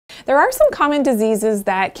There are some common diseases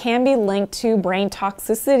that can be linked to brain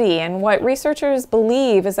toxicity, and what researchers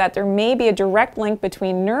believe is that there may be a direct link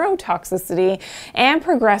between neurotoxicity and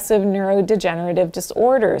progressive neurodegenerative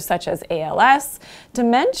disorders such as ALS,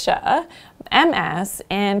 dementia, MS,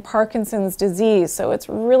 and Parkinson's disease. So it's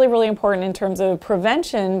really important in terms of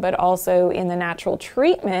prevention, but also in the natural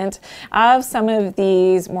treatment of some of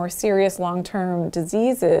these more serious long-term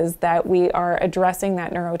diseases that we are addressing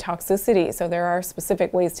that neurotoxicity. So there are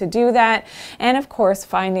specific ways to do that. And of course,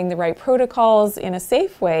 finding the right protocols in a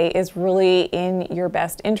safe way is really in your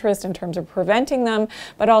best interest in terms of preventing them.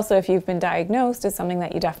 But also, if you've been diagnosed, is something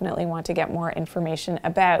that you definitely want to get more information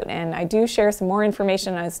about. And I do share some more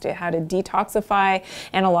information as to how to detoxify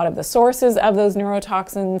and a lot of the sources of those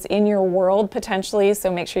neurotoxins in your world potentially.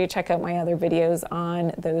 So make sure you check out my other videos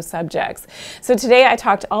on those subjects. So today I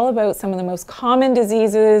talked all about some of the most common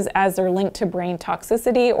diseases as they're linked to brain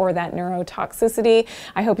toxicity or that neurotoxicity.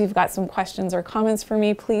 I hope you've got some questions or comments for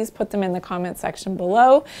me. Please put them in the comment section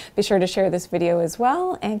below. Be sure to share this video as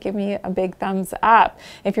well and give me a big thumbs up.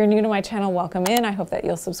 If you're new to my channel, welcome in. I hope that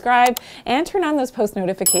you'll subscribe and turn on those post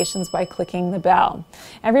notifications by clicking the bell.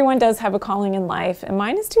 Everyone does have a calling in life, and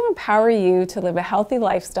mine is to empower you to live a healthy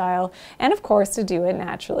lifestyle and of course to do it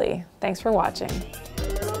naturally. Thanks for watching.